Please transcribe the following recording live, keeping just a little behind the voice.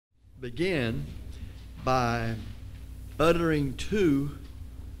begin by uttering two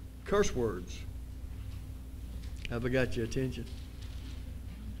curse words. Have I got your attention?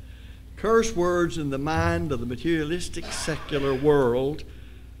 Curse words in the mind of the materialistic secular world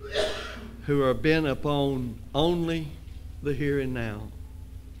who are bent upon only the here and now.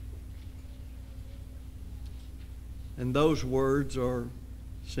 And those words are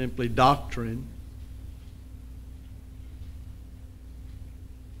simply doctrine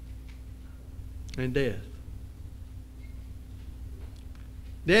and death.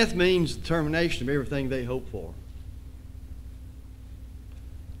 Death means the termination of everything they hope for.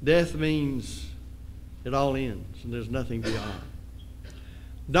 Death means it all ends and there's nothing beyond.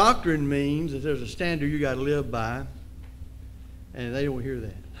 Doctrine means that there's a standard you got to live by, and they don't hear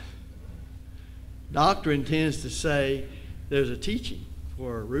that. Doctrine tends to say there's a teaching.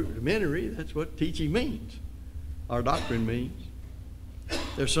 For rudimentary, that's what teaching means, or doctrine means.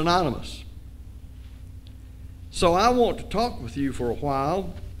 They're synonymous. So I want to talk with you for a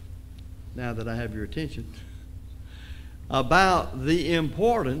while, now that I have your attention, about the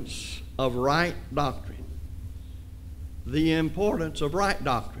importance of right doctrine. The importance of right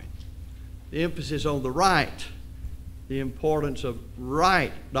doctrine. The emphasis on the right. The importance of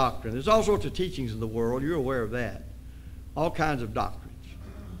right doctrine. There's all sorts of teachings in the world. You're aware of that. All kinds of doctrines.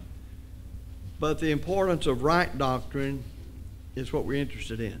 But the importance of right doctrine is what we're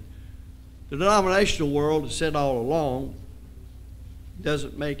interested in. The denominational world has said all along,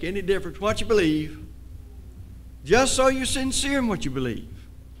 doesn't make any difference what you believe, just so you're sincere in what you believe.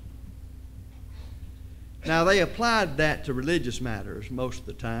 Now, they applied that to religious matters most of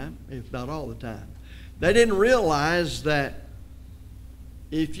the time, if not all the time. They didn't realize that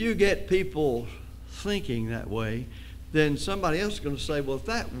if you get people thinking that way, then somebody else is going to say, well,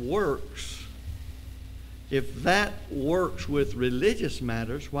 if that works with religious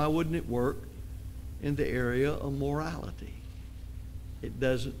matters, why wouldn't it work in the area of morality? It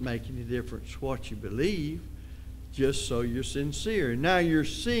doesn't make any difference what you believe, just so you're sincere. Now you're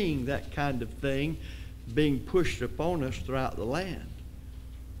seeing that kind of thing being pushed upon us throughout the land.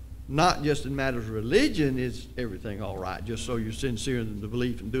 Not just in matters of religion is everything all right, just so you're sincere in the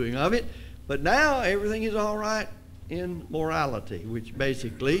belief and doing of it, but now everything is all right in morality, which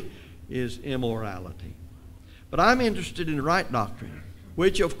basically is immorality. But I'm interested in right doctrine,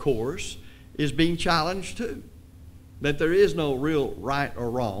 which of course is being challenged too. That there is no real right or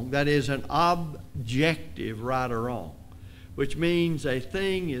wrong. That is an objective right or wrong, which means a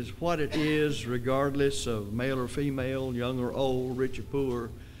thing is what it is regardless of male or female, young or old, rich or poor,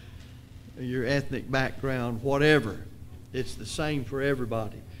 your ethnic background, whatever. It's the same for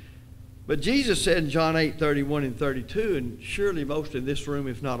everybody. But Jesus said in John 8:31 and 32, and surely most in this room,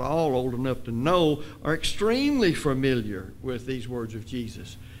 if not all, old enough to know, are extremely familiar with these words of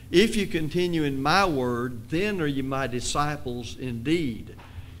Jesus. If you continue in my word, then are ye my disciples indeed,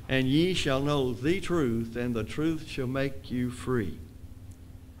 and ye shall know the truth, and the truth shall make you free.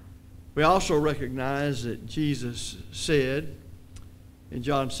 We also recognize that Jesus said in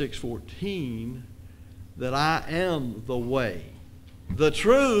John 6:14 that I am the way, the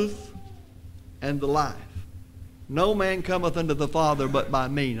truth, and the life. No man cometh unto the Father but by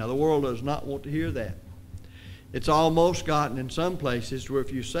me. Now the world does not want to hear that. It's almost gotten in some places where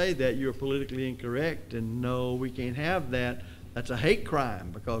if you say that, you're politically incorrect, and no, we can't have that. That's a hate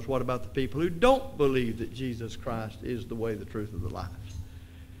crime, because what about the people who don't believe that Jesus Christ is the way, the truth, and the life?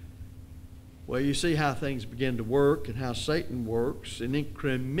 Well, you see how things begin to work and how Satan works, and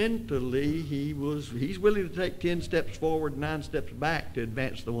incrementally he's willing to take 10 steps forward, 9 steps back to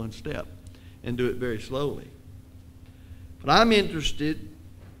advance the one step, and do it very slowly. But I'm interested,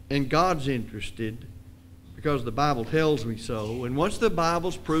 and God's interested, because the Bible tells me so. And once the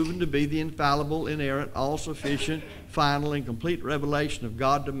Bible's proven to be the infallible, inerrant, all-sufficient, final, and complete revelation of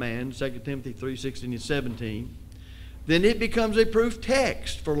God to man, 2 Timothy 3:16 and 17, then it becomes a proof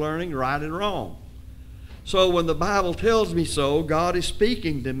text for learning right and wrong. So when the Bible tells me so, God is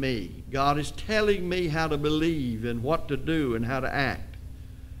speaking to me. God is telling me how to believe and what to do and how to act.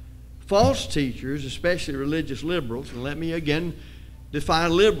 False teachers, especially religious liberals, and let me again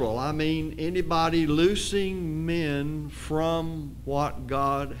define liberal. I mean anybody loosing men from what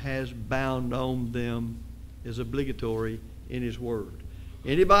God has bound on them is obligatory in His Word.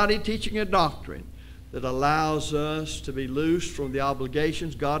 Anybody teaching a doctrine that allows us to be loosed from the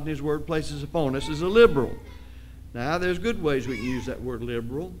obligations God and His Word places upon us is a liberal. Now, there's good ways we can use that word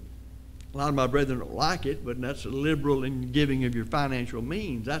liberal. A lot of my brethren don't like it, but that's liberal in giving of your financial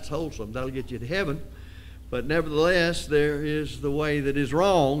means. That's wholesome. That'll get you to heaven. But nevertheless, there is the way that is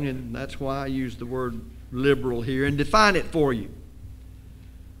wrong, and that's why I use the word liberal here and define it for you.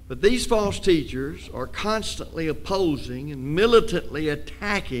 But these false teachers are constantly opposing and militantly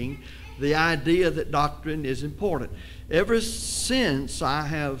attacking the idea that doctrine is important. Ever since I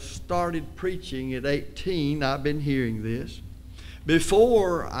have started preaching at 18, I've been hearing this.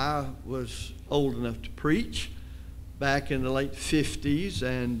 Before I was old enough to preach, back in the late 50s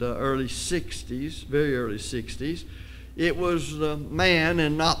and early 60s, very early 60s, it was the man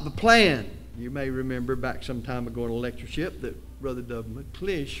and not the plan. You may remember back some time ago in a lectureship that Brother Doug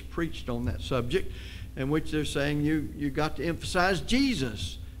McClish preached on that subject, in which they're saying you got to emphasize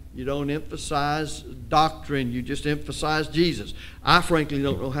Jesus. You don't emphasize doctrine, you just emphasize Jesus. I frankly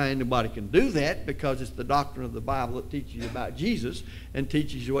don't know how anybody can do that, because it's the doctrine of the Bible that teaches you about Jesus and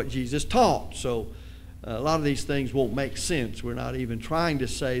teaches you what Jesus taught. So a lot of these things won't make sense. We're not even trying to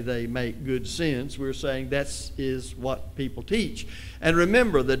say they make good sense. We're saying that is what people teach. And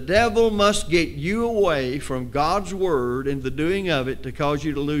remember, the devil must get you away from God's Word and the doing of it to cause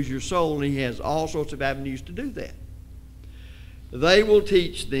you to lose your soul, and he has all sorts of avenues to do that. They will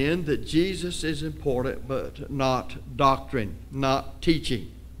teach then that Jesus is important, but not doctrine, not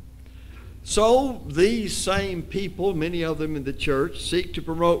teaching. So these same people, many of them in the church, seek to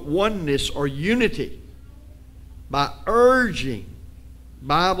promote oneness or unity by urging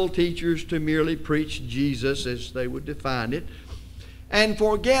Bible teachers to merely preach Jesus as they would define it, and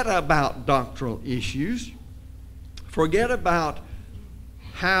forget about doctrinal issues, forget about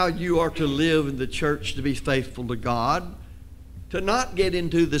how you are to live in the church to be faithful to God, to not get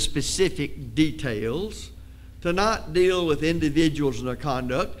into the specific details, to not deal with individuals and their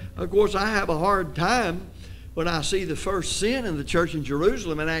conduct. Of course, I have a hard time when I see the first sin in the church in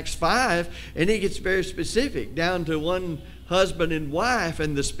Jerusalem in Acts 5, and it gets very specific, down to one husband and wife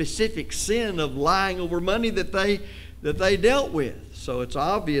and the specific sin of lying over money that they dealt with. So it's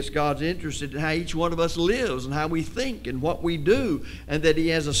obvious God's interested in how each one of us lives and how we think and what we do, and that he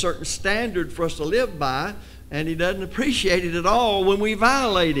has a certain standard for us to live by, and he doesn't appreciate it at all when we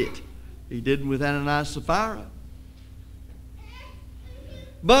violate it. He didn't with Ananias and Sapphira.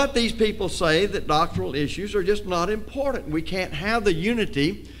 But these people say that doctrinal issues are just not important. We can't have the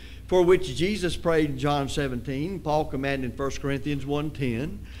unity for which Jesus prayed in John 17, Paul commanded in 1 Corinthians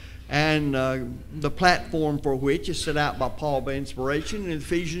 1:10, and the platform for which is set out by Paul by inspiration in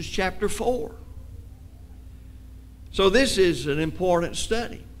Ephesians chapter 4. So this is an important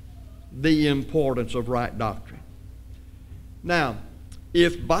study, the importance of right doctrine. Now,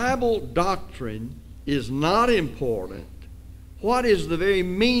 if Bible doctrine is not important, what is the very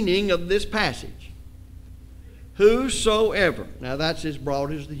meaning of this passage? Whosoever, now that's as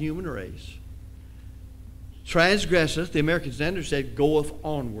broad as the human race, transgresseth, the American Standard said, goeth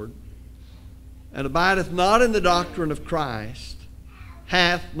onward, and abideth not in the doctrine of Christ,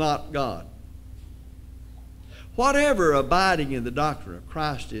 hath not God. Whatever abiding in the doctrine of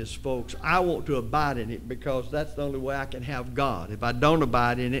Christ is, folks, I want to abide in it, because that's the only way I can have God. If I don't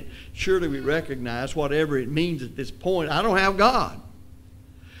abide in it, surely we recognize, whatever it means at this point, I don't have God.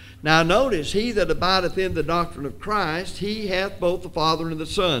 Now notice, he that abideth in the doctrine of Christ, he hath both the Father and the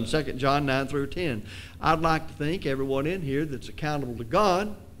Son, 2 John 9 through 10. I'd like to think everyone in here that's accountable to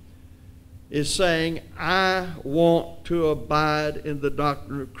God is saying, I want to abide in the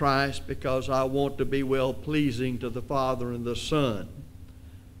doctrine of Christ because I want to be well-pleasing to the Father and the Son.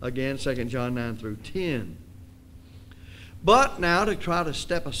 Again, 2 John 9 through 10. But now to try to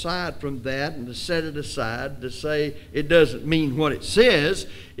step aside from that and to set it aside, to say it doesn't mean what it says,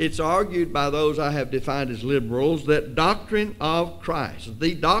 it's argued by those I have defined as liberals that doctrine of Christ,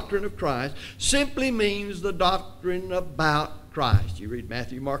 the doctrine of Christ, simply means the doctrine about Christ. You read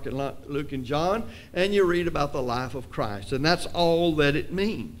Matthew, Mark, and Luke, and John, and you read about the life of Christ, and that's all that it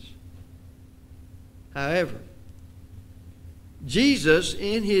means. However, Jesus,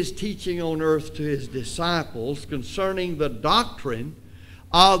 in his teaching on earth to his disciples concerning the doctrine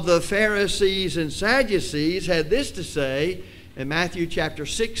of the Pharisees and Sadducees, had this to say in Matthew chapter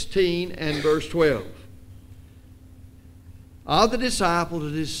 16 and verse 12. Of the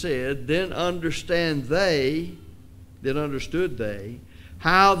disciples it is said, then understood they,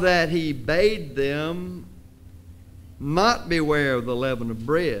 how that he bade them not beware of the leaven of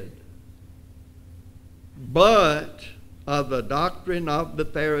bread, but of the doctrine of the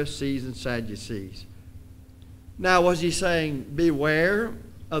Pharisees and Sadducees. Now, was he saying beware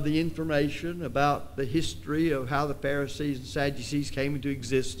of the information about the history of how the Pharisees and Sadducees came into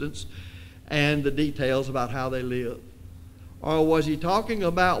existence and the details about how they lived? Or was he talking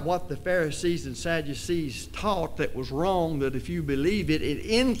about what the Pharisees and Sadducees taught that was wrong, that if you believe it, it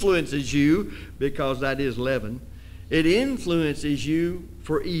influences you, because that is leaven, it influences you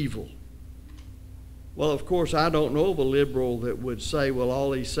for evil? Well, of course, I don't know of a liberal that would say, well,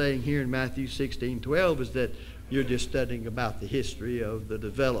 all he's saying here in Matthew 16:12 is that you're just studying about the history of the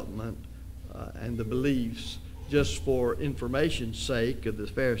development and the beliefs just for information's sake of the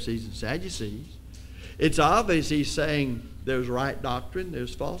Pharisees and Sadducees. It's obvious he's saying there's right doctrine,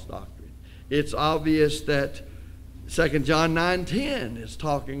 there's false doctrine. It's obvious that 2 John 9:10 is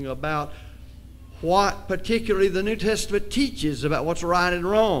talking about what particularly the New Testament teaches about what's right and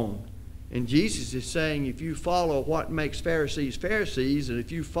wrong. And Jesus is saying if you follow what makes Pharisees Pharisees, and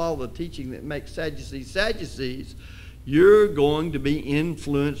if you follow the teaching that makes Sadducees Sadducees, you're going to be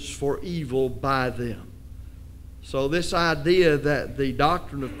influenced for evil by them. So this idea that the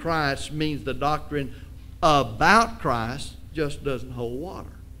doctrine of Christ means the doctrine about Christ just doesn't hold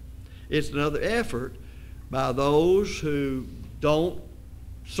water. It's another effort by those who don't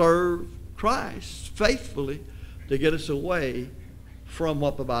serve Christ faithfully to get us away from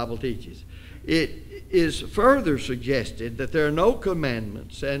what the Bible teaches. It is further suggested that there are no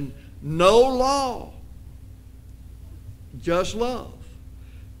commandments and no law, just love.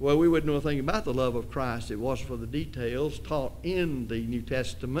 Well, we wouldn't know a thing about the love of Christ if it wasn't for the details taught in the New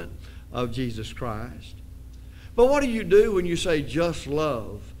Testament of Jesus Christ. But what do you do when you say just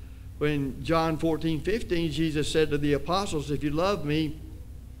love? When John 14:15, Jesus said to the apostles, if you love me,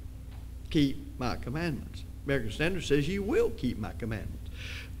 keep my commandments. American Standard says you will keep my commandments.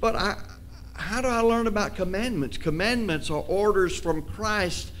 But how do I learn about commandments? Commandments are orders from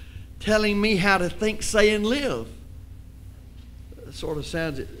Christ telling me how to think, say, and live. It sort of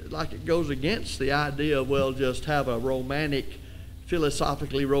sounds like it goes against the idea of, well, just have a romantic,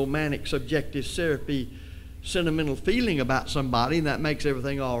 philosophically romantic, subjective therapy, sentimental feeling about somebody, and that makes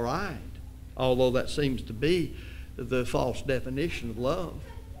everything all right. Although that seems to be the false definition of love.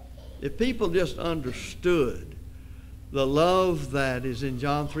 If people just understood the love that is in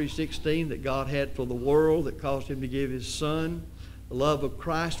John 3:16 that God had for the world that caused him to give his Son, the love of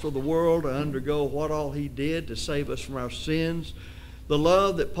Christ for the world to undergo what all he did to save us from our sins, the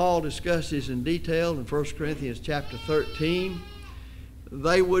love that Paul discusses in detail in 1 Corinthians chapter 13,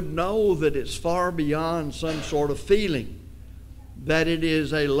 they would know that it's far beyond some sort of feeling, that it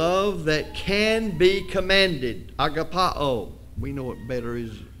is a love that can be commanded, agapao. We know it better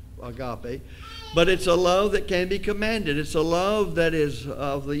as agape, but it's a love that can be commanded. It's a love that is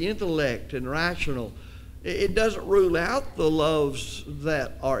of the intellect and rational. It doesn't rule out the loves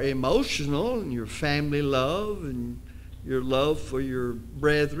that are emotional, and your family love and your love for your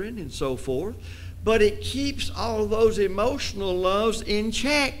brethren and so forth, but it keeps all those emotional loves in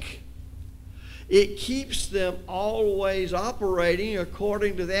check. It keeps them always operating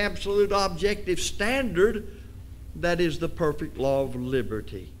according to the absolute objective standard that is the perfect law of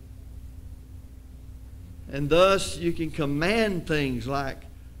liberty. And thus you can command things like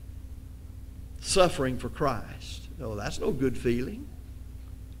suffering for Christ. Oh, that's no good feeling.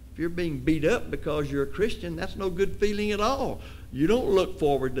 If you're being beat up because you're a Christian, that's no good feeling at all. You don't look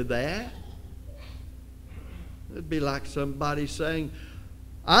forward to that. It'd be like somebody saying,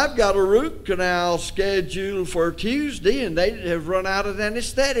 I've got a root canal scheduled for Tuesday and they have run out of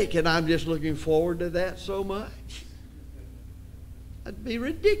anesthetic and I'm just looking forward to that so much. That'd be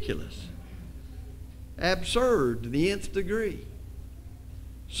ridiculous. Absurd to the nth degree.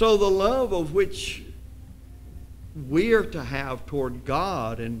 So the love of which we are to have toward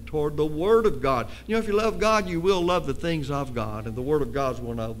God and toward the Word of God. You know, if you love God, you will love the things of God, and the Word of God is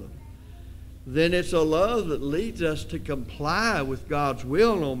one of them. Then it's a love that leads us to comply with God's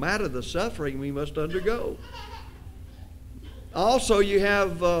will no matter the suffering we must undergo. Also, you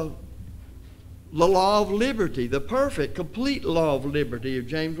have the law of liberty, the perfect, complete law of liberty of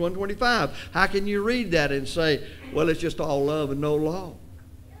James 1:25. How can you read that and say, well, it's just all love and no law?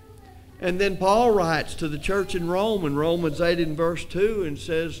 And then Paul writes to the church in Rome in Romans 8 and verse 2 and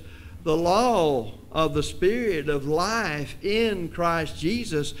says, the law of the Spirit of life in Christ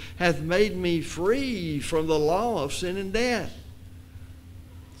Jesus hath made me free from the law of sin and death.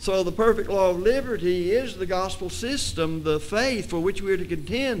 So the perfect law of liberty is the gospel system, the faith for which we are to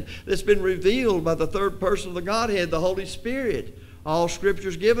contend, that's been revealed by the third person of the Godhead, the Holy Spirit. All Scripture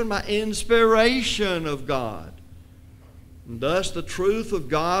is given by inspiration of God. And thus the truth of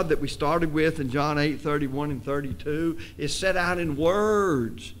God that we started with in John 8:31 and 32 is set out in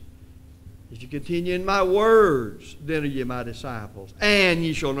words. If you continue in my words, then are ye my disciples, and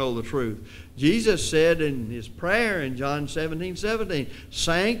ye shall know the truth. Jesus said in his prayer in John 17:17,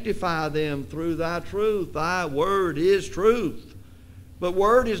 sanctify them through thy truth. Thy word is truth. But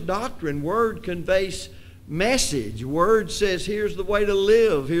word is doctrine. Word conveys message. Word says here's the way to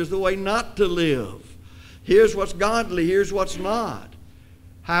live. Here's the way not to live. Here's what's godly. Here's what's not.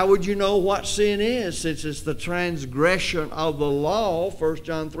 How would you know what sin is, since it's the transgression of the law? 1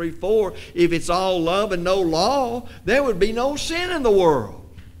 John 3:4. If it's all love and no law, there would be no sin in the world.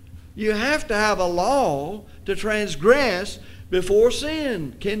 You have to have a law to transgress before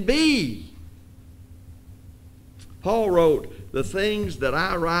sin can be. Paul wrote, the things that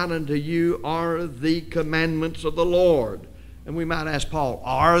I write unto you are the commandments of the Lord. And we might ask Paul,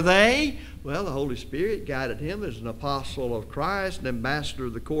 are they? Well, the Holy Spirit guided him as an apostle of Christ, an ambassador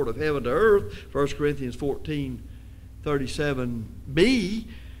of the court of heaven to earth, 1 Corinthians 14:37b.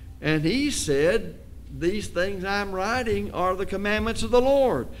 And he said, these things I'm writing are the commandments of the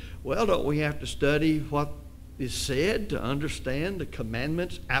Lord. Well, don't we have to study what is said to understand the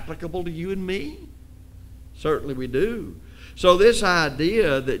commandments applicable to you and me? Certainly we do. So this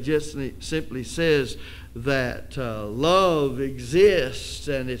idea that just simply says that love exists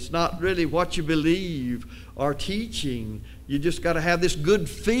and it's not really what you believe or teaching, you just got to have this good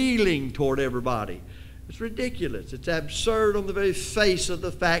feeling toward everybody. It's ridiculous. It's absurd on the very face of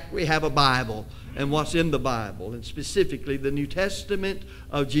the fact we have a Bible and what's in the Bible, and specifically the New Testament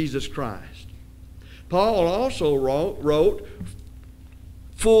of Jesus Christ. Paul also wrote,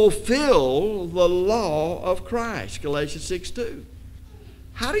 fulfill the law of Christ, Galatians 6:2.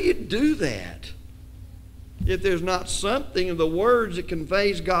 How do you do that? If there's not something in the words that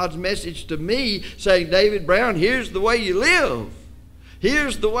conveys God's message to me, saying, David Brown, here's the way you live.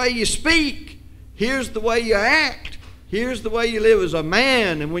 Here's the way you speak. Here's the way you act. Here's the way you live as a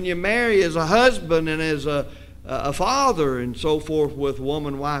man, and when you marry as a husband and as a father, and so forth, with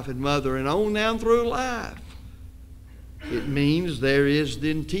woman, wife, and mother, and on down through life. It means there is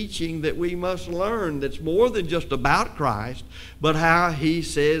then teaching that we must learn that's more than just about Christ, but how he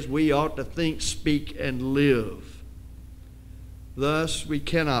says we ought to think, speak, and live. Thus, we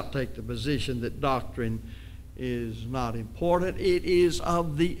cannot take the position that doctrine is not important. It is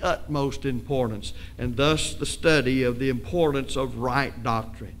of the utmost importance, and thus the study of the importance of right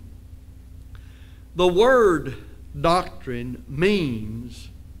doctrine. The word doctrine means,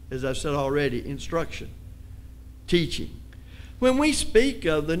 as I've said already, instruction, teaching. When we speak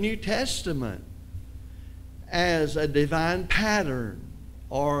of the New Testament as a divine pattern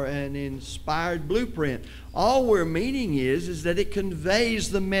or an inspired blueprint, all we're meaning is that it conveys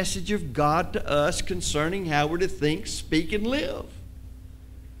the message of God to us concerning how we're to think, speak, and live.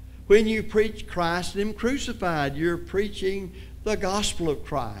 When you preach Christ and Him crucified, you're preaching the gospel of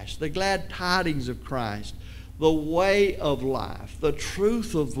Christ, the glad tidings of Christ, the way of life, the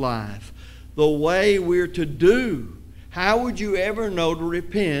truth of life, the way we're to do. How would you ever know to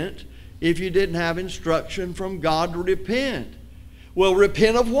repent if you didn't have instruction from God to repent? Well,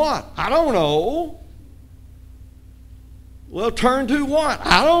 repent of what? I don't know. Well, turn to what?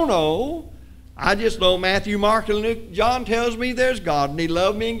 I don't know. I just know Matthew, Mark, and Luke, John tells me there's God, and He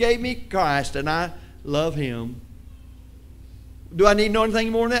loved me and gave me Christ, and I love Him. Do I need to know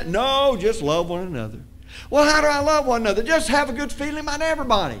anything more than that? No, just love one another. Well, how do I love one another? Just have a good feeling about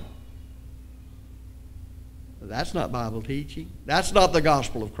everybody. That's not Bible teaching. That's not the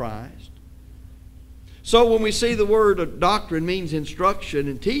gospel of Christ. So when we see the word doctrine means instruction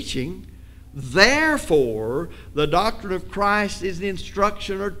and teaching, therefore the doctrine of Christ is the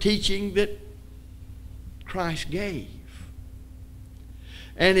instruction or teaching that Christ gave.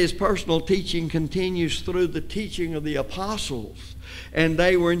 And His personal teaching continues through the teaching of the apostles. And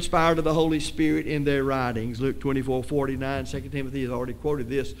they were inspired of the Holy Spirit in their writings. Luke 24:49, 2 Timothy has already quoted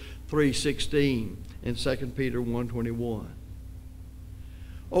this, 3:16, and 2 Peter 1:21.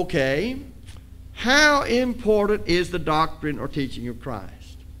 Okay, how important is the doctrine or teaching of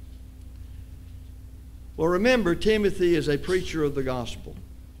Christ? Well, remember, Timothy is a preacher of the gospel.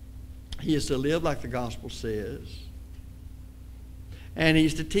 He is to live like the gospel says. And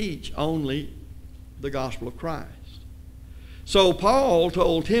he's to teach only the gospel of Christ. So Paul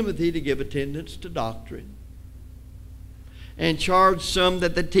told Timothy to give attendance to doctrine and charged some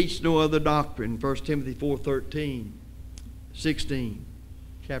that they teach no other doctrine. 1 Timothy 4:13, 16,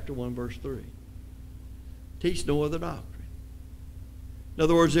 chapter 1, verse 3. Teach no other doctrine. In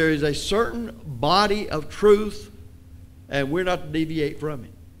other words, there is a certain body of truth, and we're not to deviate from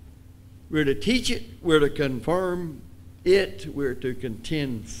it. We're to teach it. We're to confirm it. We're to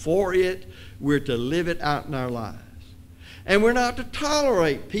contend for it. We're to live it out in our lives. And we're not to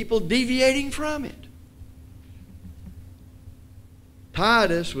tolerate people deviating from it.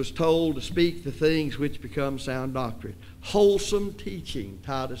 Titus was told to speak the things which become sound doctrine. Wholesome teaching,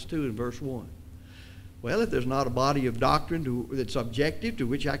 Titus 2 and verse 1. Well, if there's not a body of doctrine that's objective to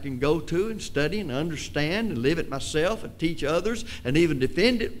which I can go to and study and understand and live it myself and teach others and even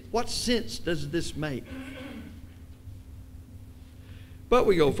defend it, what sense does this make? But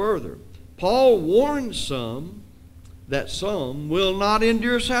we go further. Paul warns some that some will not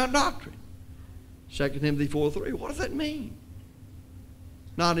endure sound doctrine. 2 Timothy 4:3. What does that mean?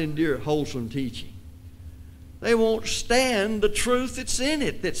 Not endure wholesome teaching. They won't stand the truth that's in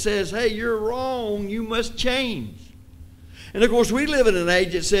it that says, hey, you're wrong, you must change. And of course, we live in an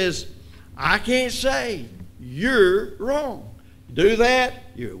age that says, I can't say you're wrong. Do that,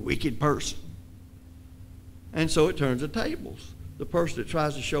 you're a wicked person. And so it turns the tables. The person that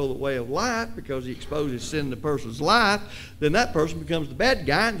tries to show the way of life because he exposes sin in the person's life, then that person becomes the bad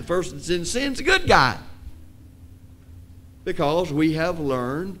guy, and the person that's in sin is the good guy. Because we have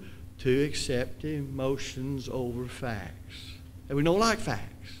learned to accept emotions over facts. And we don't like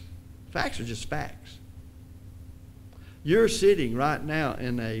facts. Facts are just facts. You're sitting right now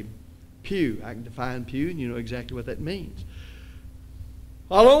in a pew. I can define pew, and you know exactly what that means.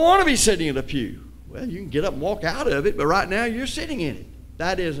 I don't want to be sitting in a pew. Well, you can get up and walk out of it, but right now you're sitting in it.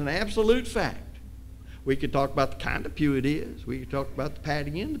 That is an absolute fact. We could talk about the kind of pew it is. We could talk about the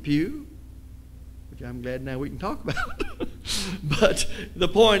padding in the pew, which I'm glad now we can talk about. But the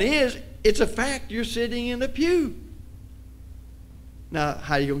point is, it's a fact you're sitting in a pew. Now,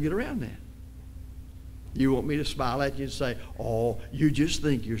 how are you going to get around that? You want me to smile at you and say, oh, you just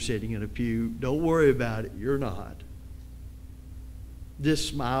think you're sitting in a pew. Don't worry about it. You're not. Just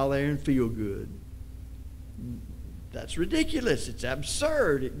smile there and feel good. That's ridiculous. It's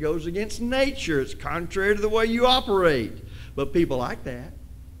absurd. It goes against nature. It's contrary to the way you operate. But people like that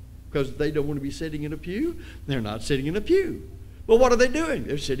because they don't want to be sitting in a pew. They're not sitting in a pew. Well, what are they doing?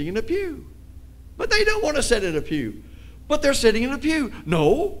 They're sitting in a pew. But they don't want to sit in a pew. But they're sitting in a pew.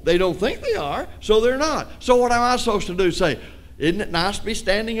 No, they don't think they are, so they're not. So what am I supposed to do? Say, isn't it nice to be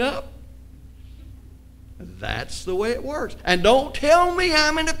standing up? That's the way it works. And don't tell me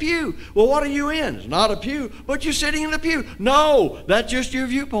I'm in a pew. Well, what are you in? It's not a pew, but you're sitting in a pew. No, that's just your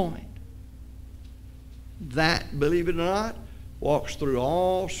viewpoint. That, believe it or not, walks through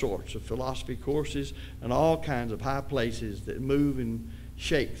all sorts of philosophy courses and all kinds of high places that move and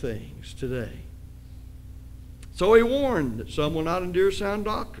shake things today. So he warned that some will not endure sound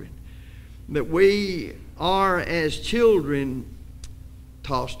doctrine, that we are as children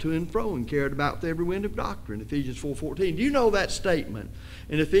tossed to and fro and carried about with every wind of doctrine, Ephesians 4:14. Do you know that statement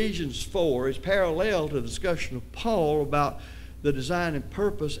in Ephesians 4 is parallel to the discussion of Paul about the design and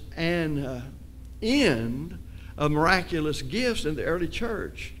purpose and end of miraculous gifts in the early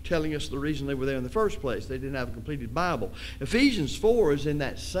church, telling us the reason they were there in the first place. They didn't have a completed Bible. Ephesians 4 is in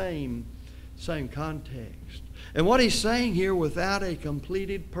that same context. And what he's saying here, without a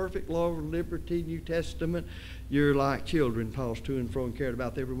completed, perfect law of liberty, New Testament, you're like children tossed to and fro and carried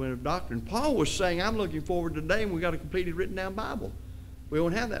about every wind of doctrine. Paul was saying, I'm looking forward to the day when we got a completed written down Bible. We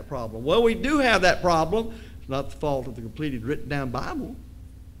won't have that problem. Well, we do have that problem. It's not the fault of the completed written down Bible.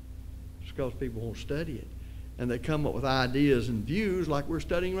 It's because people won't study it. And they come up with ideas and views like we're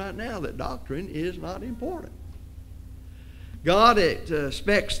studying right now that doctrine is not important. God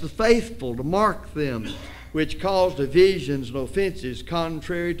expects the faithful to mark them which cause divisions and offenses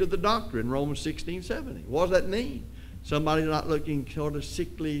contrary to the doctrine, Romans 16:70. What does that mean? Somebody not looking sort of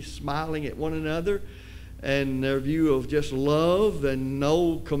sickly, smiling at one another, and their view of just love and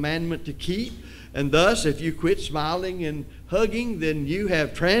no commandment to keep. And thus, if you quit smiling and hugging, then you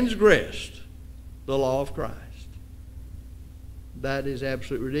have transgressed the law of Christ. That is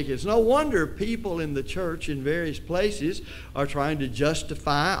absolutely ridiculous. No wonder people in the church in various places are trying to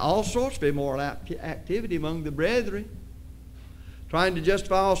justify all sorts of immoral activity among the brethren. Trying to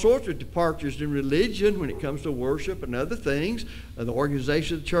justify all sorts of departures in religion when it comes to worship and other things, and the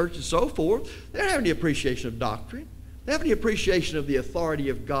organization of the church and so forth. They don't have any appreciation of doctrine. They don't have any appreciation of the authority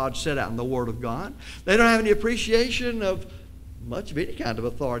of God set out in the Word of God. They don't have any appreciation of much of any kind of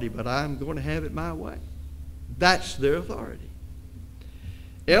authority, but I'm going to have it my way. That's their authority.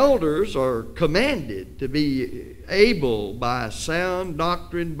 Elders are commanded to be able by sound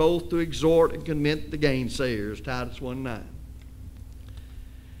doctrine both to exhort and commend the gainsayers, Titus 1:9.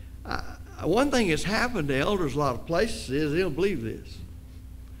 One thing that's happened to elders a lot of places is they don't believe this.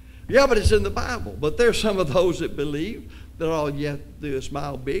 Yeah, but it's in the Bible. But there's some of those that believe that all you have to do is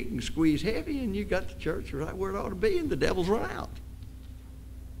smile big and squeeze heavy and you got the church right where it ought to be and the devil's run out.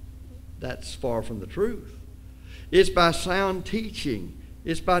 That's far from the truth. It's by sound teaching.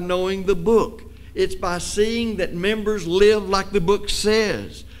 It's by knowing the book. It's by seeing that members live like the book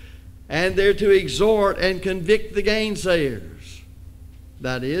says. And they're to exhort and convict the gainsayers.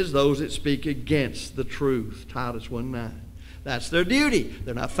 That is, those that speak against the truth. Titus 1:9. That's their duty.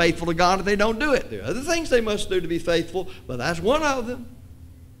 They're not faithful to God if they don't do it. There are other things they must do to be faithful, but that's one of them.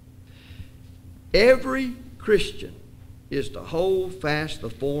 Every Christian is to hold fast the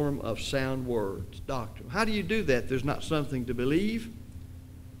form of sound words, doctrine. How do you do that? There's not something to believe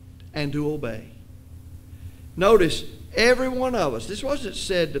and to obey. Notice, every one of us, this wasn't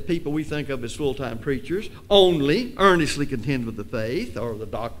said to people we think of as full-time preachers, only earnestly contend with the faith or the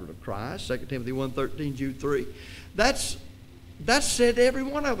doctrine of Christ, 2 Timothy 1:13, Jude 3. That's said to every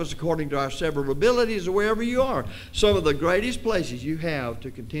one of us according to our several abilities or wherever you are. Some of the greatest places you have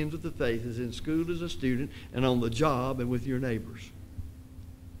to contend with the faith is in school as a student and on the job and with your neighbors.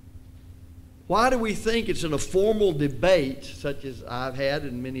 Why do we think it's in a formal debate, such as I've had,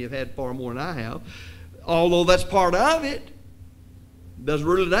 and many have had far more than I have, although that's part of it, doesn't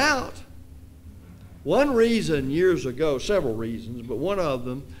rule it out. One reason years ago, several reasons, but one of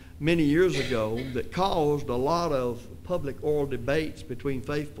them many years ago that caused a lot of public oral debates between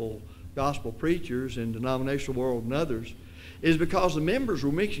faithful gospel preachers in the denominational world and others is because the members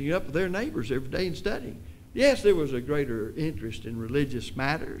were mixing up with their neighbors every day and studying. Yes, there was a greater interest in religious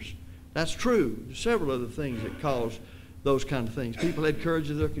matters. That's true. There's several other things that caused those kind of things. People had courage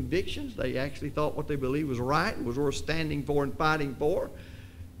of their convictions. They actually thought what they believed was right and was worth standing for and fighting for.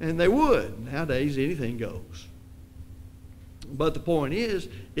 And they would. Nowadays, anything goes. But the point is,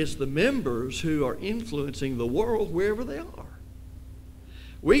 it's the members who are influencing the world wherever they are.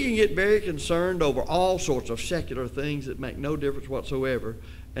 We can get very concerned over all sorts of secular things that make no difference whatsoever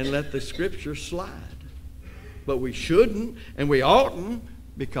and let the Scripture slide. But we shouldn't and we oughtn't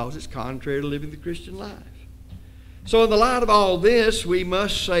because it's contrary to living the Christian life. So in the light of all this, we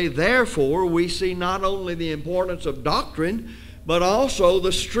must say, therefore, we see not only the importance of doctrine, but also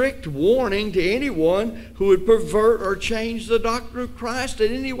the strict warning to anyone who would pervert or change the doctrine of Christ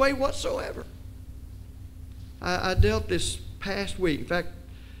in any way whatsoever. I dealt this past week. In fact,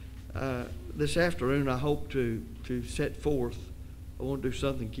 this afternoon I hope to set forth, I want to do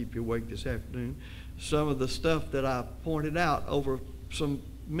something to keep you awake this afternoon, some of the stuff that I pointed out over some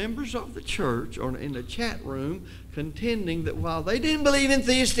members of the church or in the chat room contending that while they didn't believe in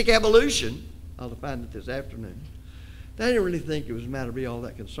theistic evolution, I'll define it this afternoon, they didn't really think it was a matter to be all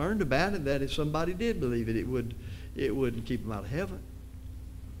that concerned about it, that if somebody did believe it, it wouldn't keep them out of heaven.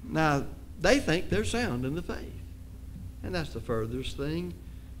 Now, they think they're sound in the faith. And that's the furthest thing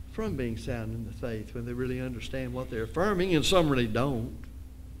from being sound in the faith, when they really understand what they're affirming, and some really don't.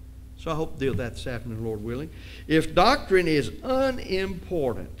 So I hope to deal with that this afternoon, Lord willing. If doctrine is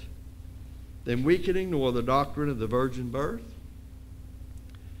unimportant, then we can ignore the doctrine of the virgin birth,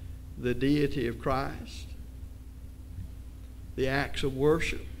 the deity of Christ, the acts of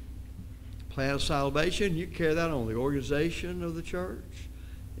worship, plan of salvation. You carry that on, the organization of the church.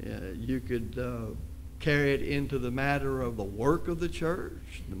 You could carry it into the matter of the work of the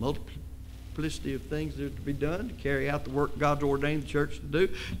church, the multiplicity of things that are to be done to carry out the work God's ordained the church to do.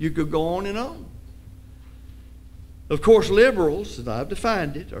 You could go on and on. Of course, liberals, as I've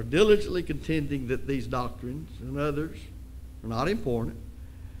defined it, are diligently contending that these doctrines and others are not important,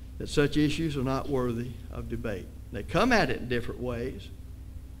 that such issues are not worthy of debate. They come at it in different ways.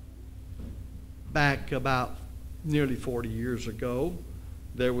 Back about nearly 40 years ago,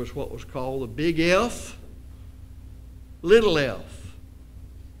 there was what was called the Big F, Little F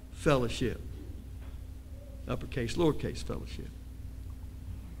fellowship, uppercase, lowercase fellowship,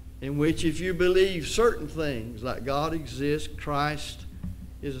 in which if you believe certain things like God exists, Christ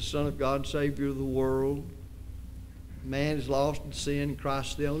is the Son of God and Savior of the world, man is lost in sin,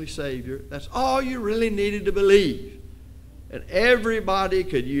 Christ is the only Savior, that's all you really needed to believe. And everybody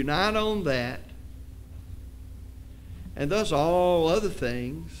could unite on that. And thus all other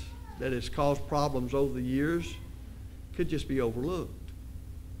things that has caused problems over the years could just be overlooked.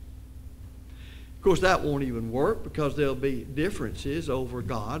 Of course, that won't even work because there'll be differences over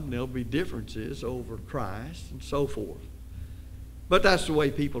God and there'll be differences over Christ and so forth. But that's the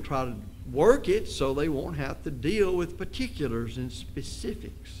way people try to work it so they won't have to deal with particulars and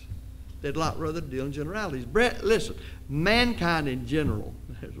specifics. They'd like rather deal in generalities. Listen, mankind in general,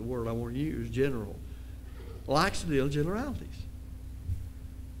 there's a word I want to use, general, likes to deal in generalities.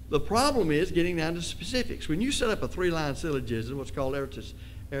 The problem is getting down to specifics. When you set up a three-line syllogism, what's called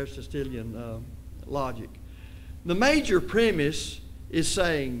Aristotelian logic, the major premise is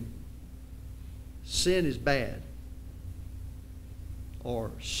saying sin is bad,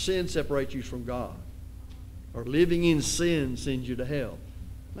 or sin separates you from God, or living in sin sends you to hell.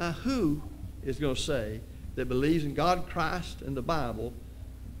 Now, who is going to say that believes in God, Christ, and the Bible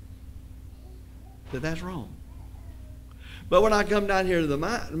that that's wrong? But when I come down here to the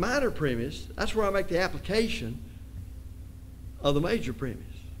minor premise, that's where I make the application of the major premise.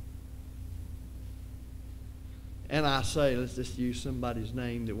 And I say, let's just use somebody's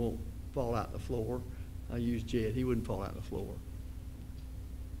name that won't fall out the floor. I use Jed. He wouldn't fall out on the floor.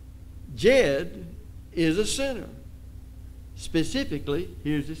 Jed is a sinner. Specifically,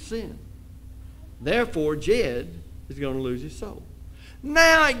 here's his sin. Therefore, Jed is going to lose his soul.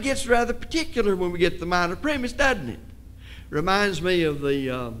 Now it gets rather particular when we get to the minor premise, doesn't it? Reminds me of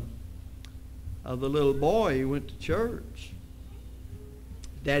the little boy who went to church.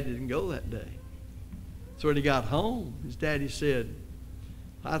 Dad didn't go that day. So when he got home, his daddy said,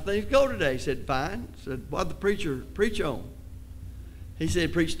 "How things go today?" He said, "Fine." He said, "What'd the preacher preach on?" He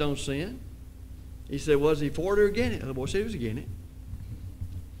said, "Preached on sin." He said, "Was he for it or against it?" The boy said he was against it.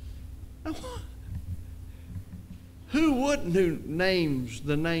 Now, who wouldn't, who names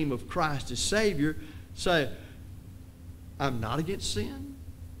the name of Christ as Savior, say, "I'm not against sin"?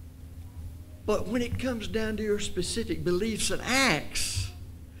 But when it comes down to your specific beliefs and acts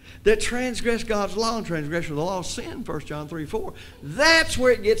that transgress God's law, and transgression of the law is sin, 1 John 3:4, that's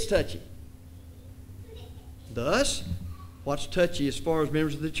where it gets touchy. Thus, what's touchy as far as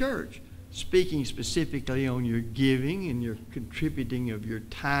members of the church? Speaking specifically on your giving and your contributing of your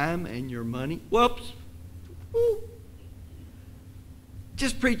time and your money. Whoops. Woo.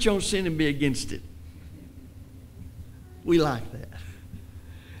 Just preach on sin and be against it. We like that.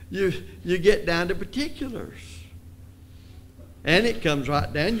 You get down to particulars. And it comes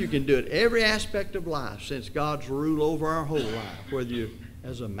right down. You can do it every aspect of life since God's rule over our whole life. Whether you,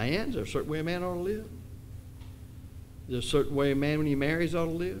 as a man, there's a certain way a man ought to live. There's a certain way a man when he marries ought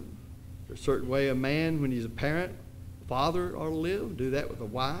to live. There's a certain way a man when he's a parent, father ought to live. Do that with a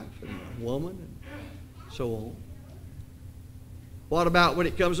wife and a woman and so on. What about when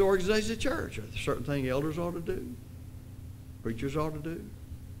it comes to organizations of church? Are there certain things elders ought to do? Preachers ought to do?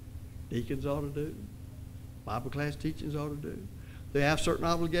 Deacons ought to do? Bible class teachings ought to do? They have certain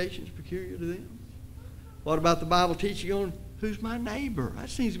obligations peculiar to them. What about the Bible teaching on who's my neighbor? That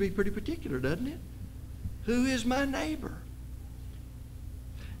seems to be pretty particular, doesn't it? Who is my neighbor?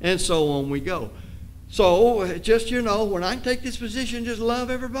 And so on we go. So, just, when I take this position, just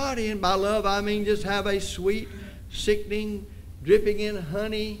love everybody. And by love, I mean just have a sweet, sickening, dripping in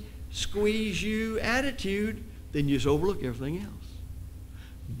honey, squeeze you attitude, then you just overlook everything else.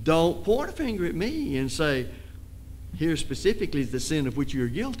 Don't point a finger at me and say, here specifically is the sin of which you are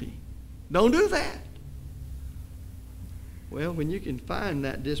guilty. Don't do that. Well, when you can find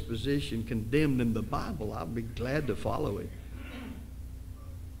that disposition condemned in the Bible, I'll be glad to follow it.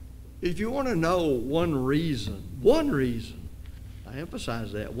 If you want to know one reason, I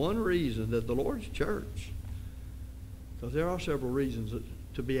emphasize that, one reason that the Lord's church, because there are several reasons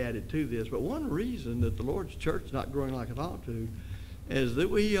to be added to this, but one reason that the Lord's church is not growing like it ought to is that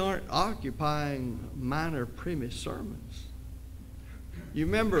we aren't occupying minor premise sermons. You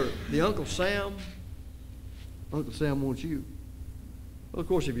remember the Uncle Sam? Uncle Sam wants you. Well, of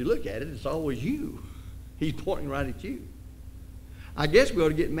course, if you look at it, it's always you. He's pointing right at you. I guess we ought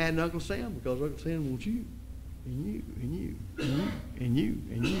to get mad at Uncle Sam because Uncle Sam wants you, and you, and you, and you, and you,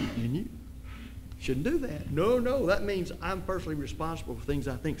 and you, and you. Shouldn't do that. No, that means I'm personally responsible for things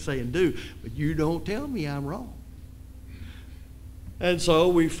I think, say, and do, but you don't tell me I'm wrong. And so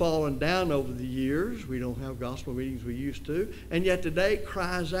we've fallen down over the years. We don't have gospel meetings we used to. And yet today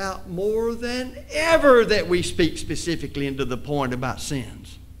cries out more than ever that we speak specifically into the point about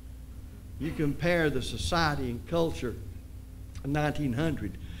sins. You compare the society and culture of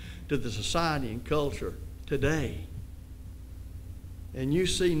 1900 to the society and culture today. And you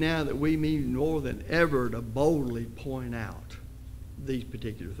see now that we need more than ever to boldly point out these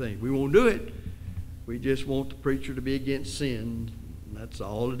particular things. We won't do it. We just want the preacher to be against sin. That's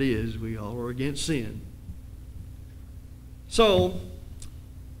all it is. We all are against sin. So,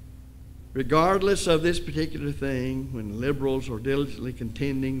 regardless of this particular thing, when liberals are diligently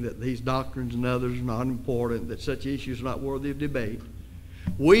contending that these doctrines and others are not important, that such issues are not worthy of debate,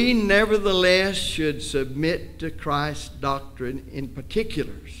 we nevertheless should submit to Christ's doctrine in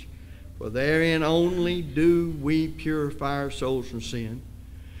particulars, for therein only do we purify our souls from sin.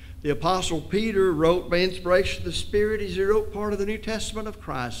 The Apostle Peter wrote by inspiration of the Spirit as he wrote part of the New Testament of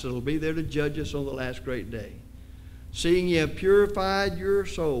Christ that will be there to judge us on the last great day. Seeing ye have purified your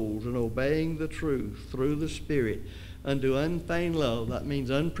souls in obeying the truth through the Spirit unto unfeigned love, that means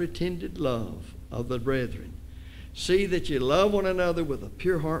unpretended love of the brethren. See that ye love one another with a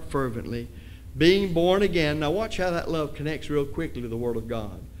pure heart fervently, being born again. Now watch how that love connects real quickly to the Word of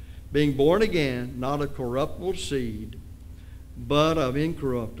God. Being born again, not of corruptible seed, but of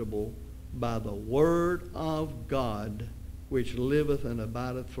incorruptible, by the Word of God, which liveth and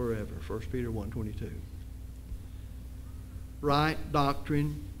abideth forever. 1 Peter 1:22. Right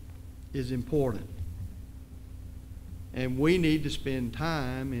doctrine is important. And we need to spend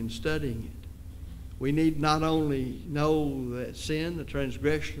time in studying it. We need not only know that sin, the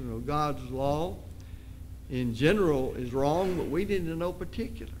transgression of God's law, in general is wrong, but we need to know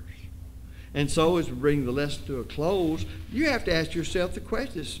particulars. And so as we bring the lesson to a close, you have to ask yourself the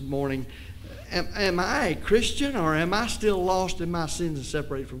question this morning, am I a Christian, or am I still lost in my sins and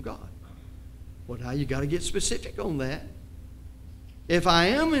separated from God? Well, now you got to get specific on that. If I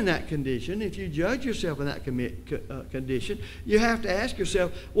am in that condition, if you judge yourself in that condition, you have to ask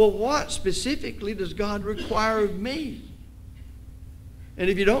yourself, well, what specifically does God require of me? And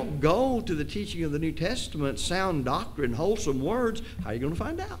if you don't go to the teaching of the New Testament, sound doctrine, wholesome words, how are you going to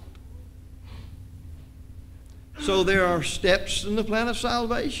find out? So there are steps in the plan of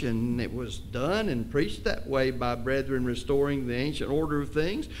salvation. It was done and preached that way by brethren restoring the ancient order of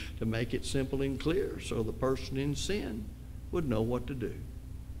things to make it simple and clear so the person in sin would know what to do.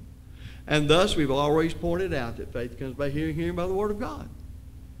 And thus we've always pointed out that faith comes by hearing, hearing by the Word of God.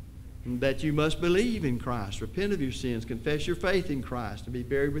 And that you must believe in Christ, repent of your sins, confess your faith in Christ, and be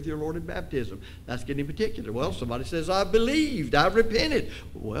buried with your Lord in baptism. That's getting particular. Well, somebody says, I've believed, I've repented.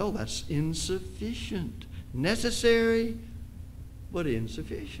 Well, that's insufficient. Necessary, but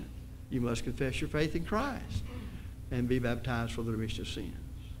insufficient. You must confess your faith in Christ and be baptized for the remission of sins.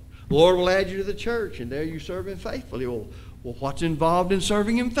 The Lord will add you to the church, and there you serve Him faithfully. Well, what's involved in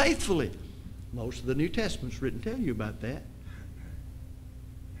serving Him faithfully? Most of the New Testament's written to tell you about that.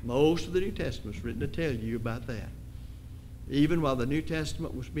 Most of the New Testament's written to tell you about that. Even while the New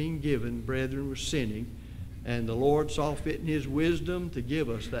Testament was being given, brethren were sinning, and the Lord saw fit in His wisdom to give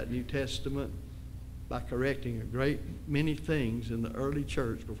us that New Testament by correcting a great many things in the early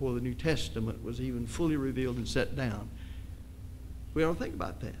church before the New Testament was even fully revealed and set down. We don't think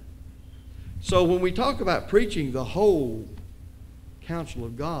about that. So when we talk about preaching the whole counsel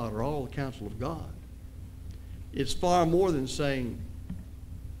of God, or all the counsel of God, it's far more than saying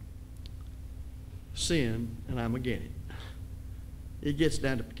sin and I'm against it. It gets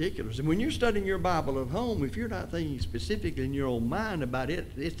down to particulars. And when you're studying your Bible at home, if you're not thinking specifically in your own mind about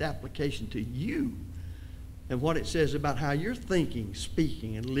it, its application to you, and what it says about how you're thinking,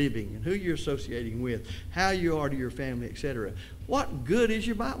 speaking, and living, and who you're associating with, how you are to your family, etc. What good is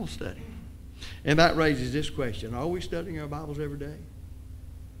your Bible study? And that raises this question. Are we studying our Bibles every day?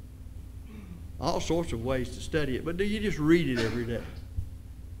 All sorts of ways to study it, but do you just read it every day?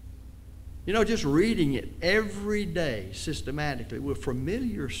 You know, just reading it every day systematically will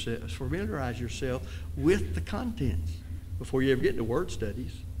familiarize yourself with the contents before you ever get to word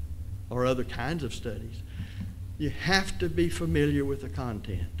studies or other kinds of studies. You have to be familiar with the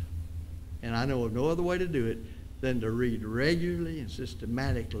content. And I know of no other way to do it than to read regularly and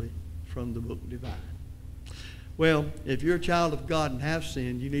systematically from the book divine. Well, if you're a child of God and have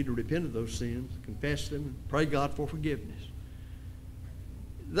sinned, you need to repent of those sins, confess them, and pray God for forgiveness.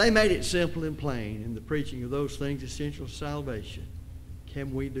 They made it simple and plain in the preaching of those things essential to salvation.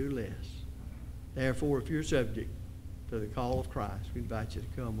 Can we do less? Therefore, if you're subject to the call of Christ, we invite you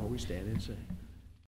to come while we stand and sing.